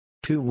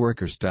Two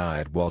workers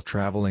died while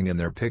traveling in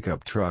their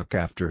pickup truck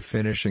after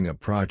finishing a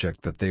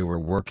project that they were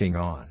working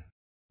on.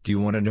 Do you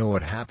want to know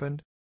what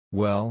happened?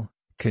 Well,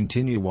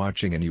 continue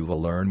watching and you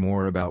will learn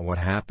more about what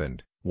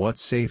happened, what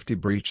safety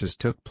breaches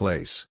took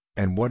place,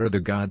 and what are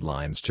the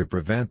guidelines to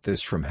prevent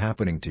this from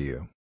happening to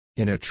you.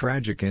 In a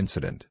tragic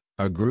incident,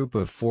 a group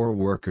of 4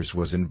 workers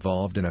was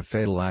involved in a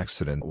fatal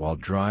accident while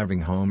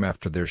driving home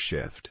after their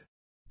shift.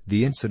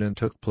 The incident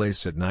took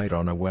place at night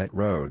on a wet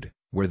road,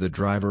 where the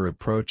driver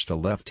approached a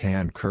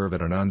left-hand curve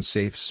at an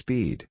unsafe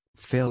speed,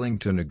 failing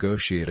to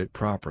negotiate it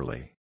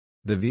properly.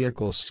 The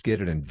vehicle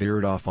skidded and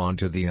veered off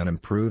onto the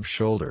unimproved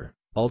shoulder,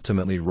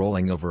 ultimately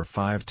rolling over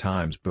 5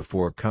 times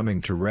before coming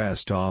to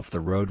rest off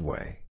the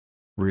roadway.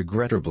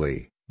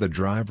 Regrettably, the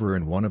driver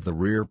and one of the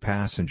rear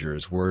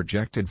passengers were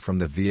ejected from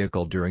the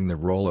vehicle during the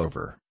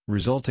rollover,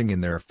 resulting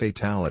in their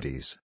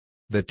fatalities.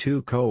 The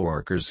 2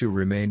 co-workers who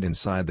remained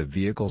inside the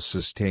vehicle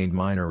sustained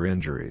minor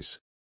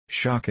injuries.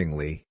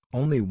 Shockingly,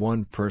 only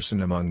one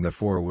person among the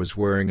 4 was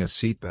wearing a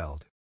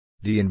seatbelt.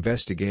 The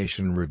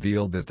investigation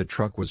revealed that the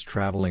truck was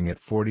traveling at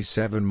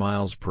 47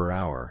 miles per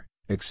hour,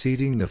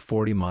 exceeding the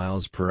 40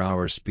 miles per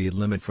hour speed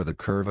limit for the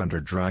curve under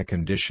dry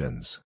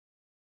conditions.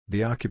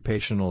 The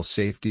Occupational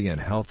Safety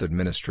and Health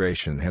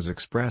Administration has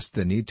expressed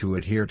the need to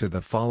adhere to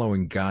the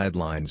following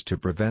guidelines to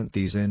prevent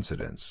these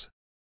incidents.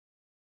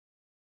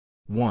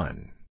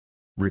 1.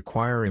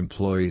 Require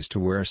employees to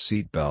wear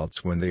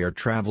seatbelts when they are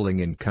traveling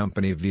in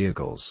company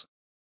vehicles.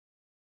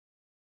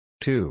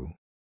 2.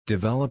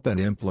 Develop and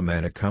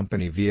implement a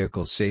company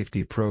vehicle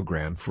safety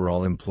program for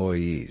all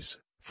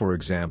employees, for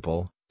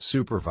example,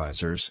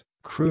 supervisors,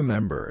 crew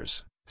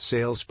members,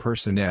 sales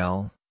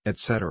personnel,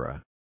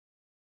 etc.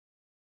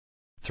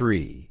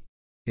 3.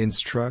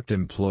 Instruct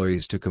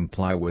employees to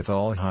comply with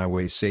all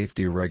highway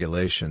safety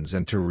regulations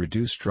and to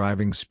reduce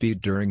driving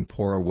speed during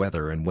poor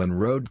weather and when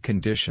road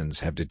conditions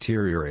have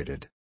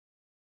deteriorated.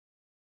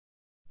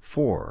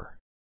 4.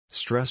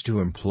 Stress to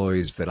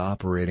employees that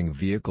operating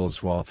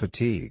vehicles while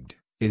fatigued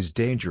is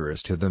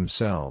dangerous to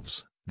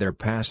themselves, their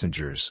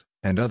passengers,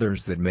 and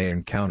others that may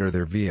encounter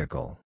their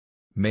vehicle.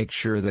 Make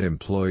sure that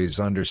employees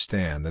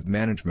understand that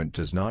management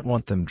does not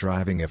want them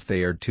driving if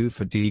they are too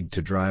fatigued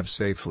to drive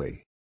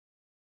safely.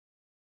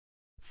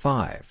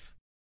 5.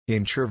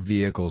 Ensure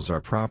vehicles are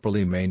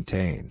properly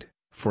maintained,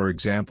 for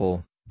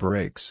example,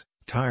 brakes,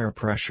 tire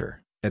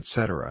pressure,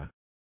 etc.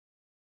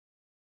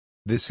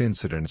 This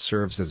incident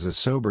serves as a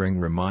sobering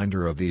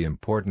reminder of the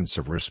importance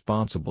of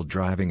responsible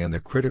driving and the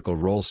critical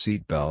role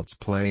seatbelts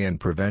play in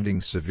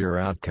preventing severe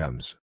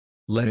outcomes.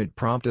 Let it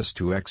prompt us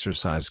to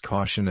exercise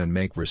caution and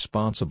make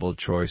responsible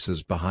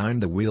choices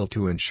behind the wheel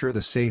to ensure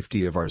the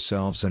safety of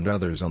ourselves and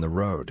others on the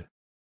road.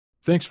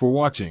 Thanks for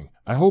watching.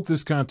 I hope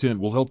this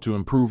content will help to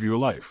improve your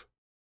life.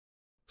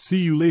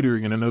 See you later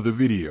in another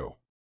video.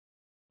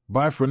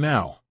 Bye for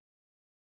now.